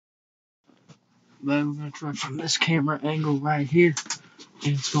But we're gonna try from this camera angle right here,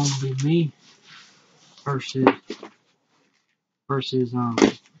 and it's gonna be me versus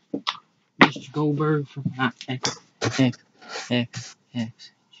Mr. Goldberg from my X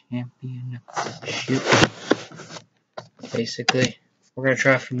championship. Basically, we're gonna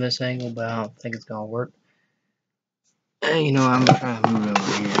try from this angle, but I don't think it's gonna work. And you know, I'm gonna try to move it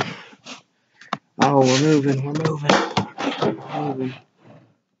over here. Oh, we're moving.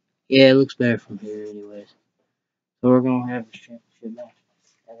 Yeah, it looks better from here, anyways. So we're gonna have a championship match.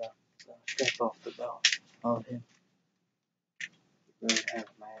 And I'll strip off the belt of him. We're gonna have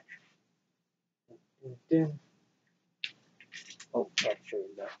a match. Oh, that's true.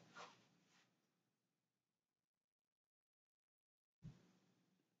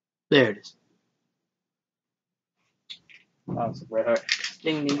 There it is. That's red heart.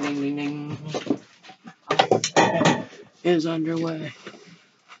 Ding, ding, ding, ding, ding. Is underway.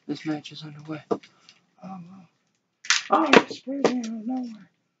 This match is underway. Oh, it's crazy out of nowhere.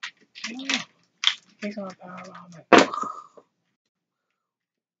 Oh, he's gonna powerbomb me.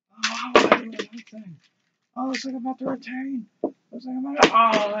 Oh, how am I doing that thing? Oh, looks like I'm about to retain. Oh,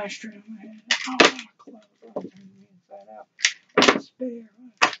 that's straight on my head. Oh, close. Oh, turn me inside out. Oh, spear.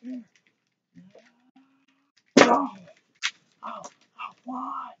 Oh,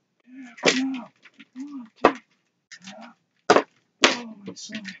 what? No. 1, 2. Oh, and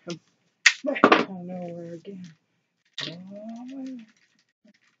slam him. Back out of nowhere again.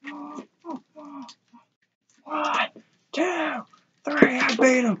 Oh, 1, 2, 3. I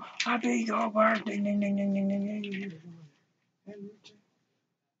beat him. I beat Goldberg. Ding, ding, ding, ding, ding, ding, ding. And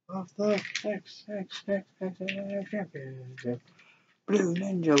of the X championship. Blue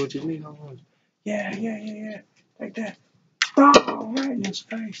Ninja, which is me. Yeah. Take that. Oh, right in his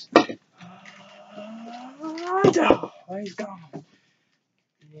face. Oh, he's gone.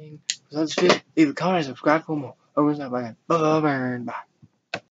 Let's leave a comment, subscribe for more. Over and out. Bye.